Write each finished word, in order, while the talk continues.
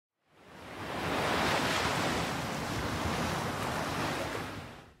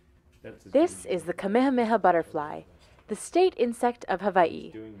This is the Kamehameha butterfly, the state insect of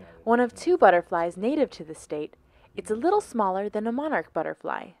Hawaii. One of two butterflies native to the state, it's a little smaller than a monarch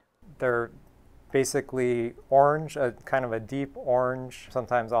butterfly. They're basically orange, kind of a deep orange,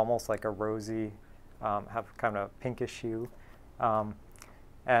 sometimes almost like a rosy, have kind of a pinkish hue.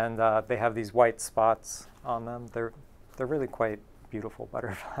 And they have these white spots on them. They're really quite beautiful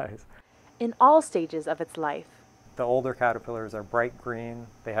butterflies. In all stages of its life. The older caterpillars are bright green.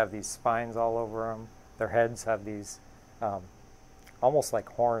 They have these spines all over them. Their heads have these almost like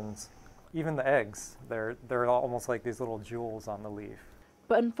horns. Even the eggs, they're almost like these little jewels on the leaf.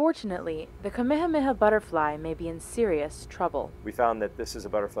 But unfortunately, the Kamehameha butterfly may be in serious trouble. We found that this is a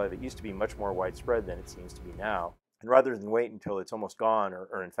butterfly that used to be much more widespread than it seems to be now. And rather than wait until it's almost gone,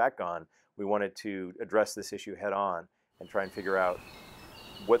 or in fact gone, we wanted to address this issue head on and try and figure out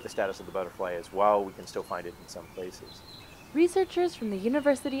what the status of the butterfly is while we can still find it in some places. Researchers from the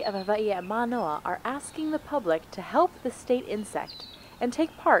University of Hawaii at Manoa are asking the public to help the state insect and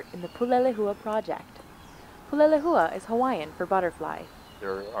take part in the Pulelehua Project. Pulelehua is Hawaiian for butterfly.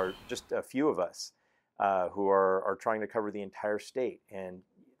 There are just a few of us who are trying to cover the entire state, and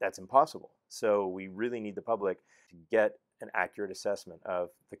that's impossible. So we really need the public to get an accurate assessment of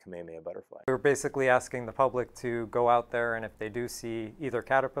the Kamehameha butterfly. We're basically asking the public to go out there, and if they do see either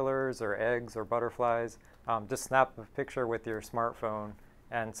caterpillars or eggs or butterflies, just snap a picture with your smartphone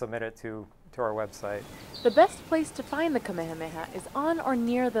and submit it to our website. The best place to find the Kamehameha is on or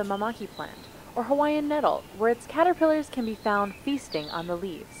near the mamaki plant, or Hawaiian nettle, where its caterpillars can be found feasting on the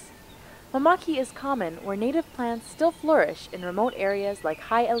leaves. Mamaki is common where native plants still flourish in remote areas like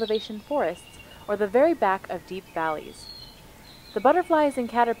high elevation forests or the very back of deep valleys. The butterflies and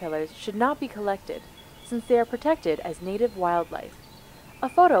caterpillars should not be collected, since they are protected as native wildlife. A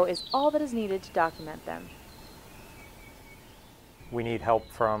photo is all that is needed to document them. We need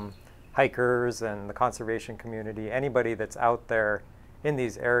help from hikers and the conservation community, anybody that's out there in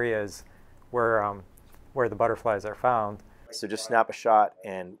these areas where the butterflies are found. So just snap a shot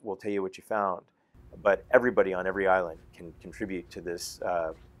and we'll tell you what you found. But everybody on every island can contribute to this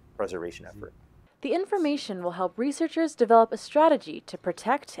preservation effort. The information will help researchers develop a strategy to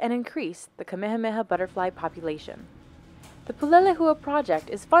protect and increase the Kamehameha butterfly population. The Pulelehua Project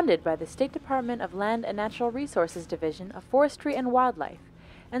is funded by the State Department of Land and Natural Resources Division of Forestry and Wildlife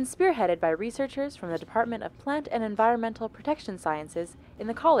and spearheaded by researchers from the Department of Plant and Environmental Protection Sciences in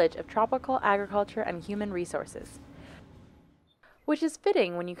the College of Tropical Agriculture and Human Resources. Which is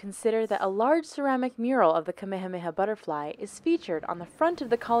fitting when you consider that a large ceramic mural of the Kamehameha butterfly is featured on the front of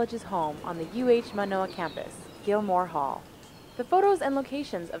the college's home on the Manoa campus, Gilmore Hall. The photos and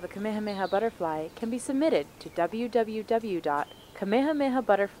locations of the Kamehameha butterfly can be submitted to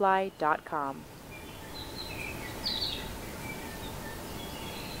www.kamehamehabutterfly.com.